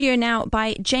Here now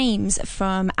by James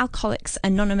from Alcoholics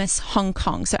Anonymous Hong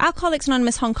Kong. So Alcoholics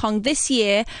Anonymous Hong Kong this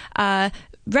year,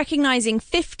 recognising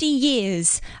 50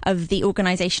 years of the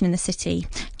organisation in the city.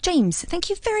 James, thank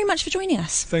you very much for joining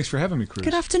us. Thanks for having me, Cruz.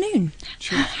 Good afternoon.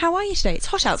 Cheers. How are you today? It's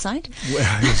hot outside.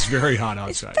 Well, it's very hot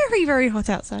outside. It's very, very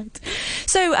hot outside.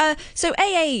 So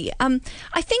AA,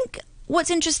 I think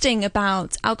what's interesting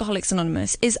about Alcoholics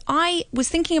Anonymous is I was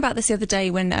thinking about this the other day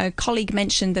when a colleague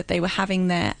mentioned that they were having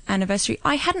their anniversary.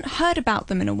 I hadn't heard about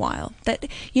them in a while. That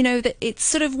that it's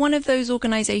sort of one of those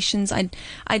organisations.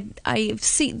 I've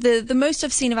seen the most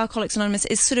I've seen of Alcoholics Anonymous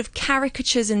is sort of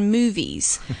caricatures in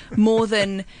movies more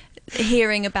than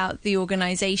hearing about the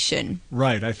organisation.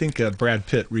 Right. I think Brad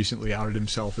Pitt recently outed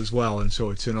himself as well, and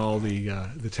so it's in all the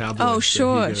tabloids. Oh,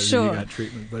 sure. He got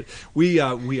treatment. But we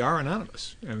are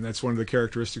anonymous, and that's one of the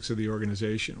characteristics of the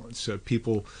organization. Once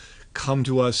people come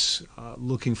to us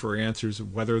looking for answers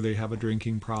of whether they have a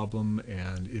drinking problem,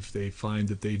 and if they find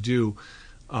that they do,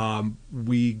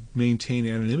 we maintain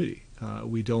anonymity.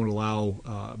 We don't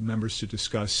allow members to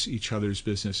discuss each other's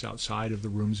business outside of the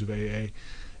rooms of AA.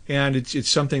 And it's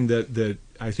something that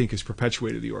I think has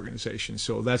perpetuated the organization.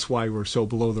 So that's why we're so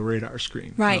below the radar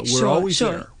screen. Right, we're always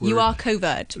there. You are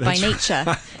covert by nature.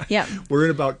 Right. Yeah.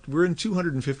 We're in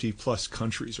 250 plus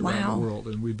countries around the world,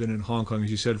 and we've been in Hong Kong,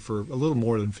 as you said, for a little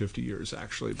more than 50 years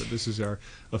actually. But this is our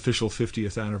official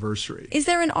 50th anniversary. Is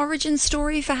there an origin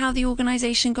story for how the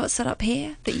organization got set up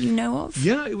here that you know of?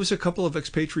 Yeah, it was a couple of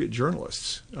expatriate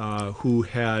journalists who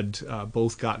had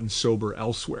both gotten sober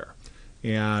elsewhere,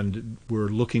 and we're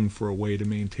looking for a way to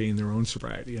maintain their own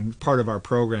sobriety. And part of our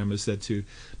program is that to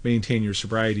maintain your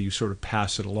sobriety, you sort of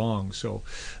pass it along. So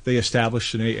they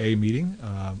established an AA meeting.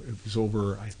 It was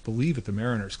over, I believe, at the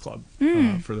Mariners Club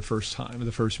for the first time,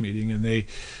 the first meeting. And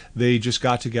they just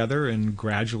got together, and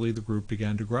gradually the group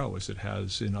began to grow, as it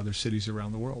has in other cities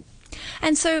around the world.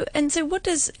 And so what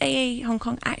does AA Hong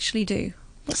Kong actually do?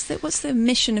 What's the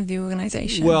mission of the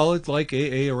organization? Well, it's like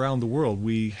AA around the world.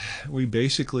 We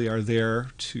basically are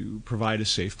there to provide a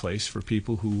safe place for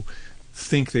people who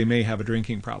think they may have a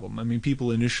drinking problem. I mean,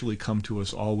 people initially come to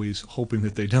us always hoping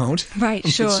that they don't, right?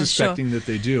 Sure, suspecting that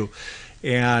they do,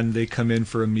 and they come in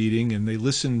for a meeting and they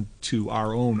listen to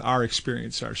our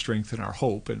experience, our strength, and our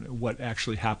hope, and what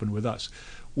actually happened with us.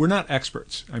 We're not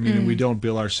experts. I mean, we don't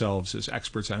bill ourselves as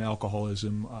experts on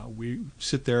alcoholism. We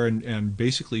sit there and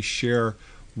basically share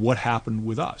what happened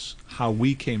with us, how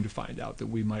we came to find out that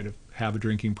we might have a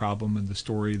drinking problem, and the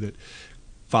story that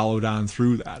followed on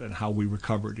through that, and how we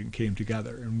recovered and came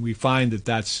together. And we find that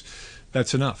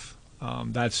that's enough.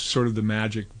 That's sort of the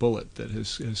magic bullet that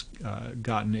has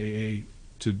gotten AA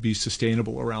to be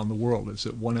sustainable around the world, is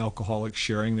that one alcoholic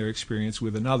sharing their experience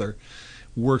with another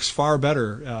works far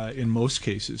better in most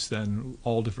cases than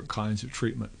all different kinds of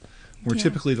treatment. We're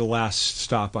typically the last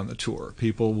stop on the tour.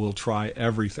 People will try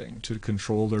everything to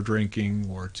control their drinking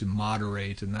or to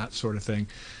moderate and that sort of thing.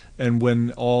 And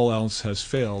when all else has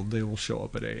failed, they will show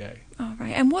up at AA. Oh,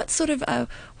 right. And what sort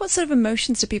of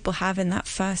emotions do people have in that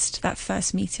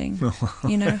first meeting?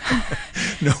 You know,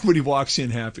 nobody walks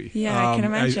in happy. Yeah, I can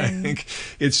imagine. I think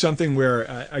it's something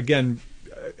where, again,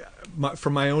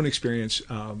 from my own experience,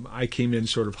 I came in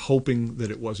sort of hoping that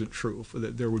it wasn't true,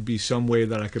 that there would be some way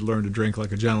that I could learn to drink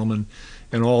like a gentleman,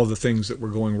 and all of the things that were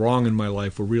going wrong in my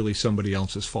life were really somebody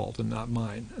else's fault and not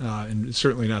mine, and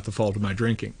certainly not the fault of my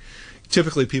drinking.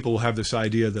 Typically, people will have this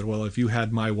idea that, well, if you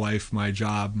had my wife, my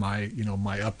job, my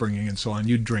upbringing, and so on,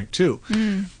 you'd drink too.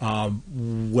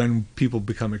 When people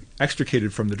become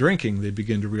extricated from the drinking, they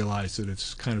begin to realize that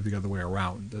it's kind of the other way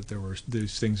around. That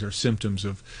these things are symptoms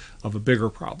of a bigger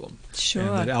problem. Sure.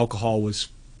 And that alcohol was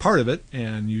part of it,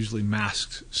 and usually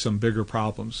masked some bigger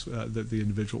problems that the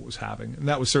individual was having. And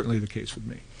that was certainly the case with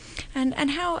me.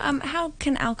 And how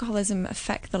can alcoholism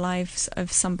affect the lives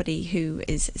of somebody who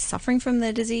is suffering from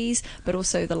the disease, but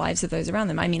also the lives of those around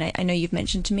them? I mean, I know you've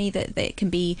mentioned to me that it can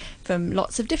be from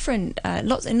lots of different,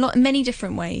 many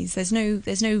different ways. There's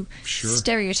no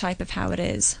stereotype of how it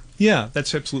is. Yeah,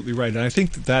 that's absolutely right. And I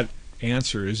think that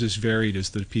answer is as varied as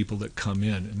the people that come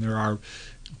in. And there are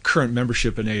current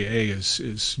membership in AA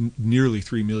is nearly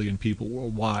 3 million people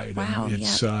worldwide. Wow, and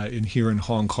it's here in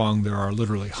Hong Kong there are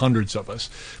literally hundreds of us,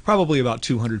 probably about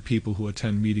 200 people who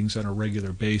attend meetings on a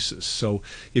regular basis. So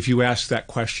if you ask that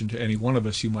question to any one of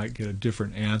us, you might get a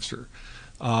different answer.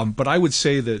 But I would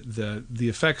say that the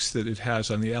effects that it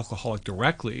has on the alcoholic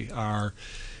directly are,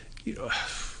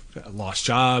 lost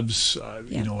jobs,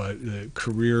 the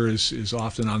career is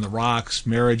often on the rocks,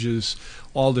 marriages,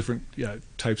 all different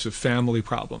types of family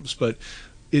problems. But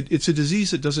it's a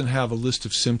disease that doesn't have a list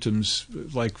of symptoms.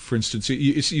 Like, for instance,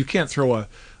 you can't throw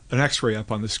an X-ray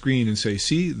up on the screen and say,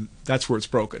 see, that's where it's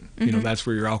broken. You know, that's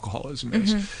where your alcoholism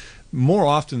is. More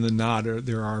often than not,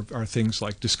 there are things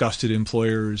like disgusted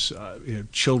employers, you know,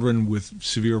 children with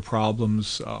severe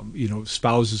problems, you know,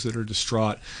 spouses that are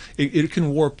distraught. It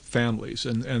can warp families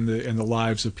and the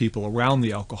lives of people around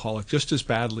the alcoholic just as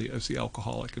badly as the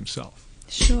alcoholic himself.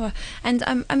 Sure. And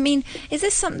I mean, is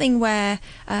this something where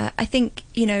I think,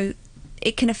 you know,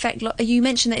 it can affect, you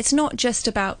mentioned that it's not just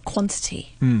about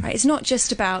quantity, right? It's not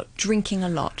just about drinking a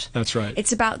lot. That's right.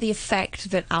 It's about the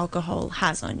effect that alcohol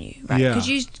has on you, right? Yeah. Could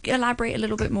you elaborate a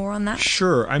little bit more on that?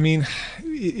 Sure. I mean,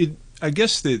 I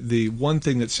guess the one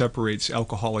thing that separates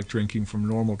alcoholic drinking from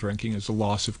normal drinking is the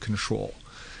loss of control.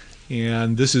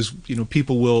 And this is, you know,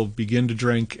 people will begin to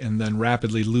drink and then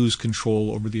rapidly lose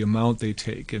control over the amount they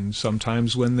take. And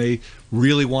sometimes when they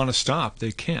really want to stop,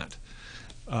 they can't.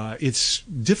 It's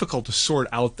difficult to sort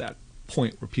out that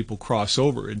point where people cross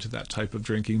over into that type of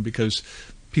drinking because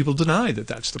people deny that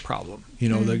that's the problem. You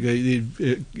know,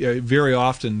 very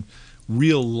often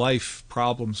real life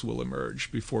problems will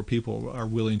emerge before people are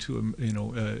willing to, you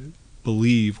know,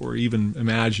 believe or even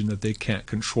imagine that they can't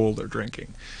control their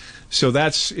drinking. So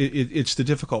it's the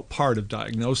difficult part of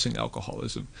diagnosing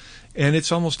alcoholism. And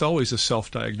it's almost always a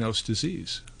self-diagnosed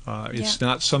disease. It's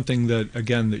not something that,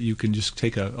 again, that you can just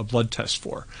take a blood test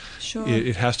for. Sure.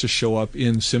 It has to show up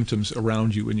in symptoms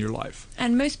around you in your life.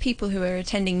 And most people who are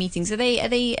attending meetings, are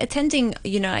they attending,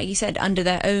 you know, like you said, under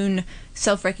their own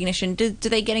self-recognition? Do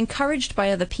they get encouraged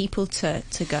by other people to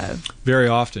go? Very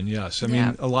often, yes. I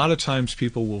mean, a lot of times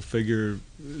people will figure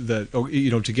that, you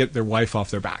know, to get their wife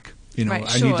off their back. You know, right,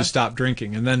 I need to stop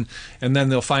drinking, and then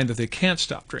they'll find that they can't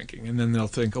stop drinking, and then they'll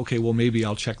think, okay, well, maybe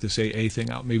I'll check this AA thing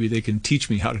out. Maybe they can teach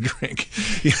me how to drink,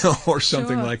 you know, or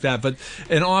something like that.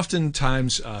 And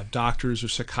oftentimes doctors or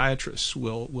psychiatrists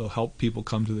will help people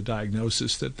come to the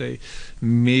diagnosis that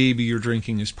maybe your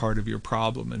drinking is part of your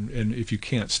problem, and if you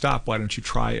can't stop, why don't you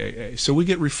try AA? So we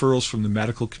get referrals from the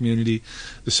medical community,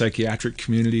 the psychiatric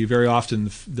community. Very often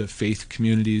the faith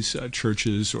communities,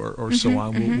 churches or so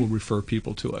on, will refer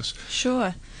people to us.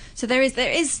 Sure. So there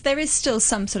is still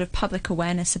some sort of public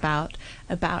awareness about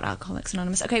Alcoholics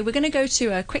Anonymous. Okay, we're going to go to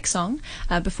a quick song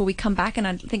before we come back, and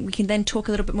I think we can then talk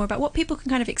a little bit more about what people can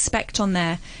kind of expect on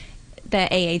their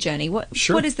AA journey. What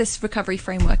is this recovery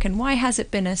framework, and why has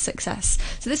it been a success?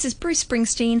 So this is Bruce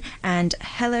Springsteen and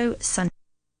Hello Sunshine.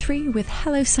 With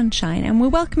Hello Sunshine, and we're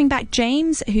welcoming back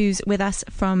James, who's with us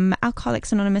from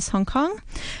Alcoholics Anonymous Hong Kong.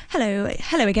 Hello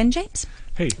again, James.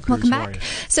 Hey, welcome back.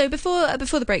 So before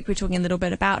the break, we were talking a little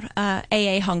bit about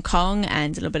AA Hong Kong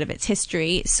and a little bit of its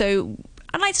history. So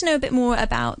I'd like to know a bit more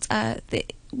about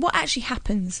what actually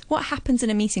happens. What happens in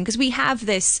a meeting? Because we have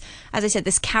this, as I said,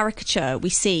 this caricature we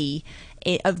see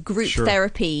of group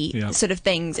therapy sort of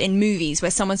things in movies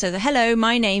where someone says, hello,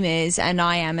 my name is, and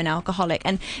I am an alcoholic.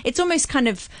 And it's almost kind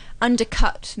of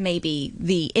undercut maybe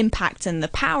the impact and the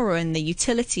power and the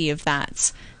utility of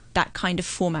that kind of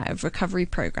format of recovery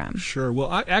program. Sure. Well,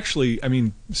 I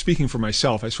mean, speaking for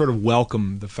myself, I sort of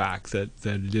welcome the fact that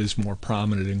it is more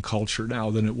prominent in culture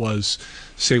now than it was,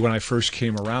 say, when I first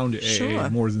came around to AA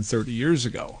more than 30 years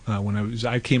ago. When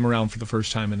I came around for the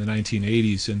first time in the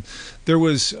 1980s, and there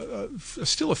was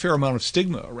still a fair amount of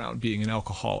stigma around being an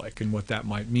alcoholic and what that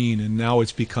might mean, and now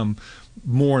it's become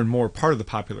more and more part of the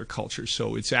popular culture.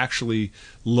 So it's actually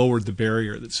lowered the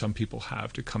barrier that some people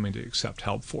have to coming to accept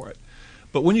help for it.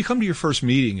 But when you come to your first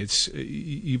meeting,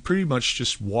 you pretty much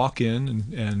just walk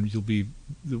in, and you'll be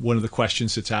one of the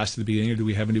questions that's asked at the beginning: do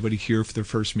we have anybody here for their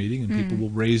first meeting? And people will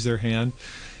raise their hand,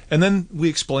 and then we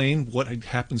explain what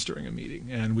happens during a meeting,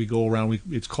 and we go around.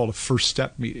 It's called a first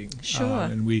step meeting,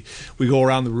 and we go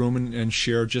around the room and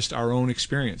share just our own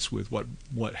experience with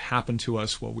what happened to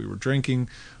us while we were drinking.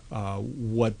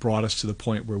 What brought us to the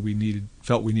point where we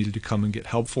felt we needed to come and get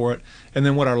help for it, and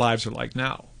then what our lives are like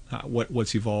now.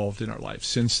 What's evolved in our life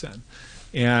since then,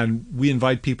 and we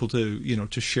invite people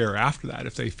to share after that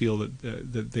if they feel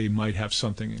that they might have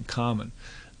something in common.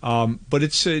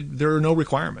 But there are no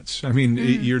requirements. I mean,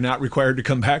 you're not required to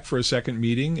come back for a second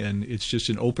meeting, and it's just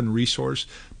an open resource.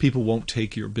 People won't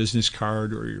take your business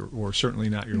card or certainly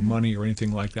not your money or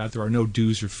anything like that. There are no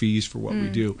dues or fees for what we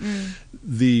do.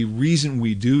 The reason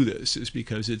we do this is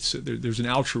because there's an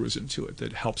altruism to it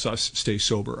that helps us stay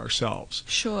sober ourselves.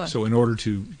 Sure. So in order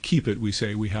to keep it, we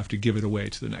say we have to give it away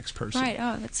to the next person. Right.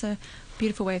 Oh, that's a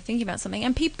beautiful way of thinking about something.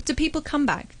 And do people come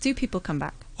back? Do people come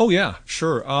back? Oh, yeah,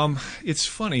 sure. It's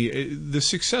funny. The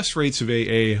success rates of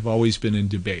AA have always been in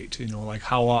debate, like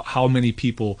how many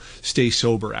people stay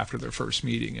sober after their first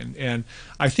meeting. And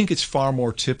I think it's far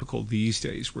more typical these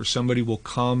days where somebody will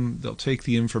come, they'll take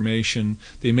the information,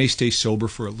 they may stay sober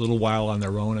for a little while on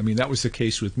their own. I mean, that was the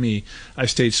case with me. I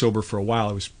stayed sober for a while.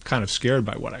 I was kind of scared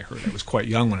by what I heard. I was quite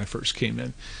young when I first came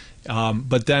in.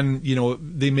 But then,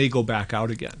 they may go back out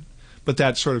again. But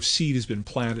that sort of seed has been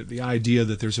planted, the idea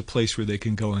that there's a place where they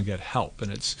can go and get help.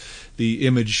 And it's the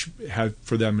image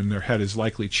for them in their head is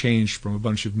likely changed from a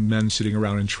bunch of men sitting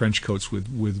around in trench coats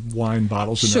with wine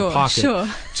bottles in their pocket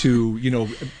to,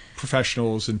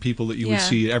 professionals and people that you would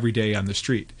see every day on the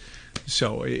street.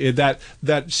 So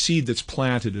that seed that's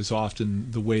planted is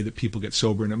often the way that people get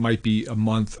sober, and it might be a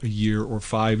month, a year, or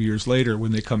 5 years later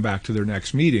when they come back to their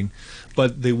next meeting,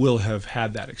 but they will have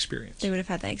had that experience. They would have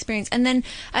had that experience. And then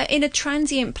in a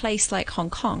transient place like Hong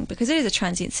Kong, because it is a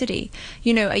transient city,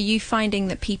 are you finding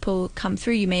that people come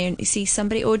through, you may only see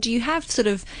somebody, or do you have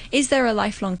is there a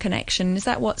lifelong connection? Is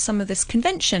that what some of this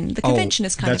convention, the convention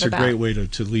is kind of about? That's a great way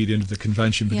to lead into the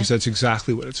convention, because that's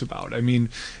exactly what it's about. I mean,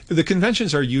 the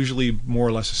conventions are usually more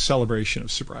or less a celebration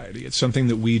of sobriety. It's something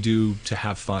that we do to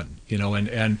have fun,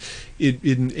 and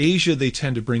in Asia they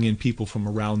tend to bring in people from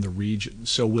around the region.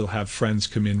 So we'll have friends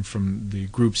come in from the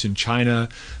groups in China,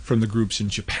 from the groups in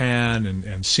Japan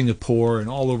and Singapore and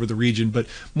all over the region, but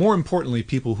more importantly,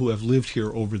 people who have lived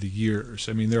here over the years.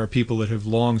 I mean, there are people that have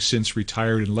long since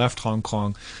retired and left Hong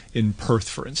Kong, in Perth,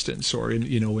 for instance, or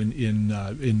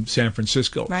in San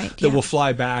Francisco, that will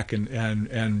fly back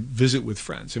and visit with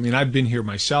friends. I mean, I've been here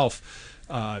myself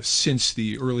since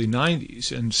the early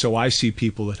 90s, and so I see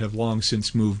people that have long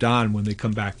since moved on when they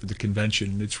come back to the convention,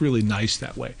 and it's really nice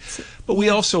that way. But we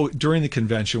also, during the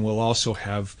convention, we'll also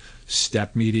have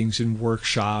step meetings and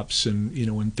workshops and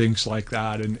and things like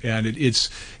that, and it's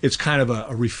kind of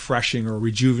a refreshing or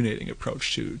rejuvenating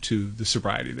approach to the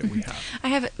sobriety that we have. I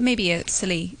have maybe a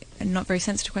silly and not very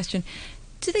sensitive question.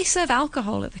 Do they serve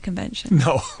alcohol at the convention?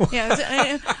 No. Yeah,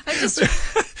 I just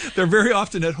they're very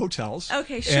often at hotels.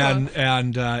 Okay, sure.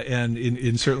 And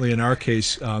in certainly in our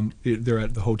case, they're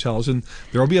at the hotels, and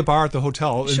there will be a bar at the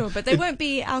hotel. Sure, but there won't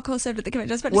be alcohol served at the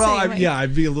convention. I was about to say,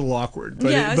 I'd be a little awkward.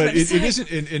 But it isn't.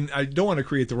 And I don't want to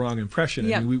create the wrong impression.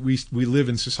 Yep. I mean, we live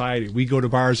in society. We go to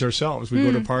bars ourselves. We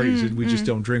go to parties, and we just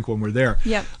don't drink when we're there.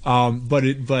 Yep.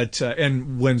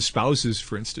 And when spouses,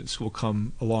 for instance, will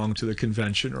come along to the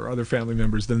convention, or other family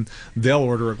members, then they'll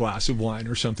order a glass of wine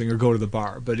or something, or go to the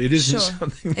bar. But it isn't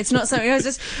something. It's not something. I was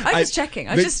just checking.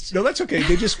 No, that's okay.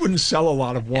 They just wouldn't sell a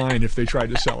lot of wine if they tried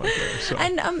to sell it there. So.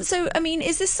 And so, I mean,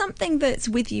 is this something that's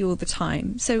with you all the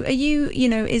time? So, are you,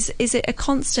 is it a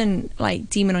constant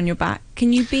demon on your back?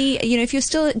 Can you be, if you're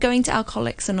still going to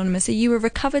Alcoholics Anonymous, are you a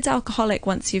recovered alcoholic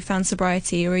once you've found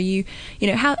sobriety, or are you,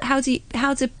 how do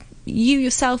you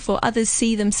yourself or others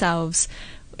see themselves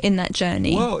in that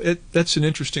journey? Well, that's an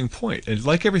interesting point. And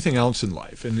like everything else in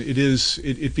life, and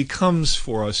it becomes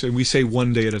for us, and we say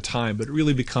one day at a time, but it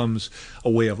really becomes a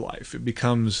way of life. It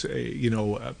becomes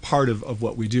a part of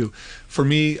what we do. For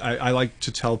me, I like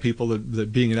to tell people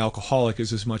that being an alcoholic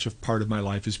is as much a part of my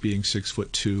life as being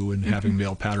 6'2" and having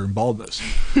male pattern baldness.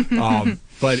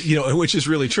 But which is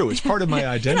really true. It's part of my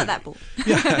identity. You're not that bald.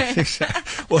 Yeah,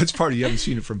 exactly. Well, it's part of, you haven't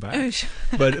seen it from back. Oh, sure.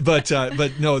 But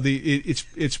no,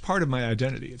 it's part of my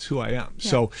identity. It's who I am. Yeah.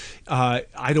 So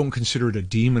I don't consider it a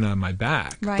demon on my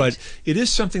back. Right. But it is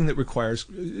something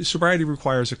that sobriety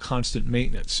requires a constant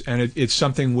maintenance, and it's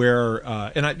something where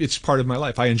it's part of my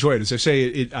life. I enjoy it. As I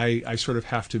say, I sort of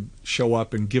have to show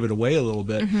up and give it away a little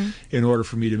bit in order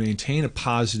for me to maintain a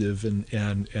positive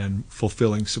and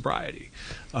fulfilling sobriety.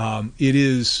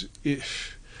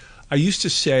 I used to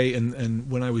say, and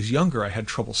when I was younger, I had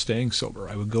trouble staying sober.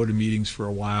 I would go to meetings for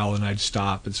a while and I'd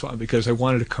stop and so on, because I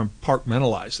wanted to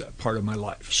compartmentalize that part of my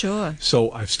life. Sure.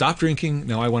 So I've stopped drinking.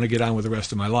 Now I want to get on with the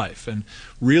rest of my life. And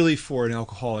really, for an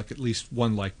alcoholic, at least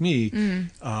one like me,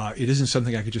 it isn't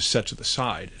something I could just set to the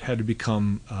side. It had to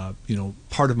become,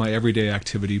 part of my everyday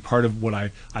activity, part of what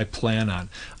I plan on.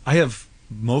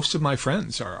 Most of my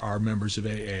friends are members of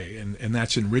AA, and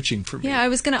that's enriching for me. Yeah, I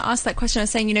was going to ask that question. I was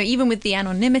saying, even with the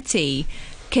anonymity,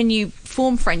 can you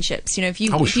form friendships? If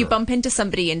you bump into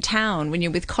somebody in town when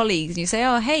you're with colleagues and you say,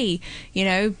 oh, hey,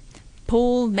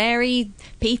 Paul, Mary,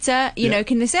 Peter, you know,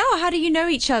 can they say, oh, how do you know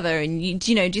each other? And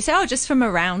do you say, oh, just from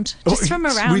around, from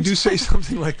around? We do say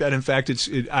something like that. In fact,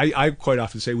 I quite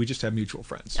often say we just have mutual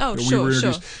friends. Oh, sure.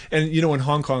 And in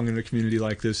Hong Kong, in a community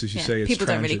like this, as you say, it's people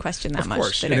transit. Don't really question that of much.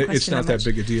 Course, they don't it's not that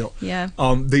big a deal. Yeah.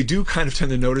 They do kind of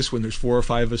tend to notice when there's 4 or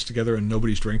 5 of us together and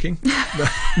nobody's drinking,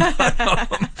 but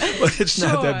it's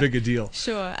not that big a deal.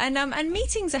 Sure. And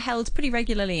meetings are held pretty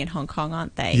regularly in Hong Kong,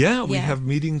 aren't they? Yeah, we have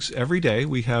meetings every day.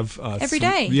 We have every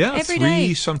day. Yeah, every 3,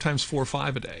 day. sometimes 4 or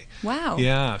 5 a day. Wow.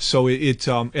 Yeah, so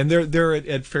and they're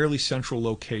at fairly central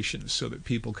locations so that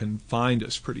people can find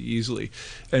us pretty easily.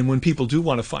 And when people do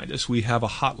want to find us, we have a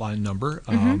hotline number.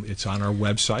 It's on our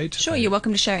website. Sure, you're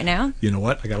welcome to share it now. You know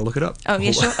what? I got to look it up. Oh,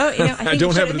 yeah, sure. Oh, I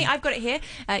don't have it. I've got it here.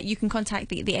 You can contact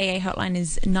the AA hotline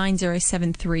is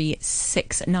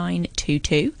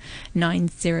 90736922,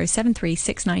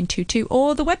 90736922,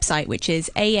 or the website, which is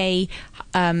aahk.org.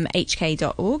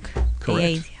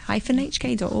 Correct.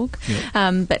 aa-hk.org.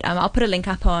 Yep. But I'll put a link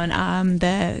up on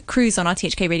the Cruise on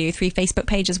RTHK Radio 3 Facebook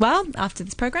page as well after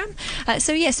this program.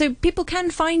 So people can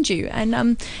find you.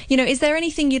 And, is there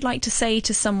anything you'd like to say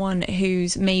to someone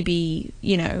who's maybe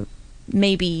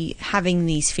having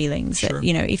these feelings? Sure.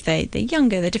 That, if they're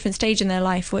younger, they're different stage in their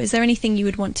life, or is there anything you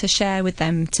would want to share with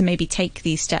them to maybe take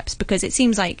these steps? Because it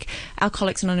seems like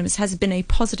Alcoholics Anonymous has been a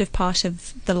positive part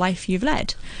of the life you've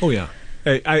led. Oh, yeah.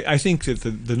 I think that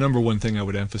the number one thing I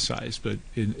would emphasize, but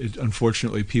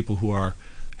unfortunately people who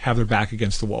have their back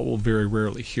against the wall will very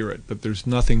rarely hear it, but there's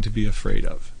nothing to be afraid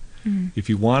of. If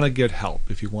you want to get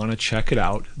help, if you want to check it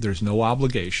out, there's no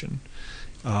obligation.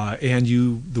 And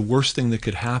the worst thing that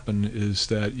could happen is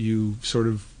that you sort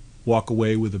of walk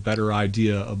away with a better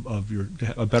idea of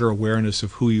a better awareness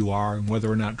of who you are and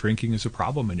whether or not drinking is a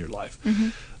problem in your life.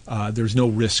 There's no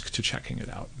risk to checking it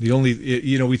out.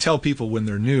 We tell people when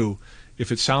they're new, if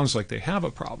it sounds like they have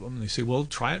a problem, they say, well,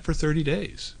 try it for 30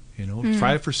 days.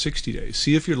 Try it for 60 days.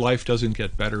 See if your life doesn't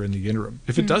get better in the interim.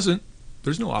 If it doesn't,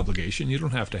 there's no obligation. You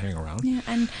don't have to hang around. Yeah,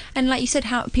 and like you said,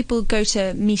 how people go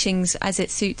to meetings as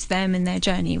it suits them in their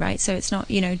journey, right? So it's not,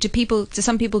 do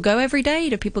some people go every day?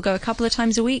 Do people go a couple of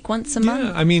times a week, once a month?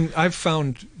 Yeah, I mean, I've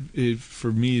found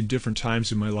for me at different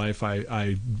times in my life,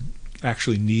 I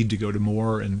actually need to go to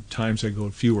more, and times I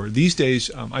go fewer. These days,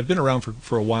 I've been around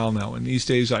for a while now, and these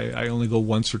days I only go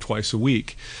once or twice a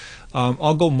week.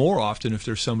 I'll go more often if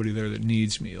there's somebody there that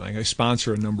needs me. Like I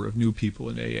sponsor a number of new people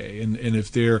in AA, and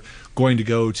if they're going to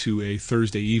go to a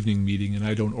Thursday evening meeting and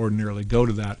I don't ordinarily go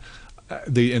to that,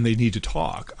 they need to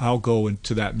talk, I'll go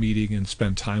into that meeting and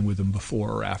spend time with them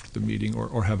before or after the meeting,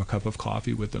 or have a cup of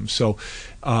coffee with them. So,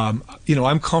 I'm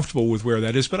comfortable with where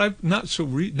that is. But I've not so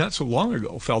long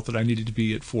ago felt that I needed to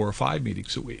be at 4 or 5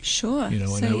 meetings a week. Sure.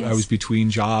 I was between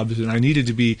jobs, and I needed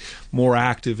to be more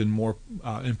active and more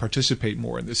and participate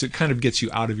more in this. It kind of gets you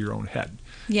out of your own head.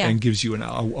 Yeah. And gives you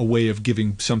a way of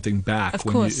giving something back. Of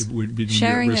course. When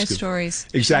sharing you're at risk those stories.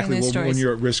 Exactly. When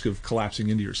you're at risk of collapsing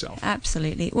into yourself.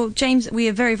 Absolutely. Well, James, we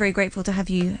are very, very grateful to have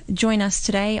you join us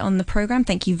today on the program.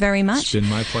 Thank you very much. It's been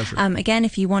my pleasure. Again,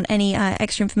 if you want any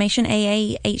extra information,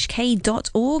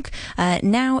 aahk.org. Now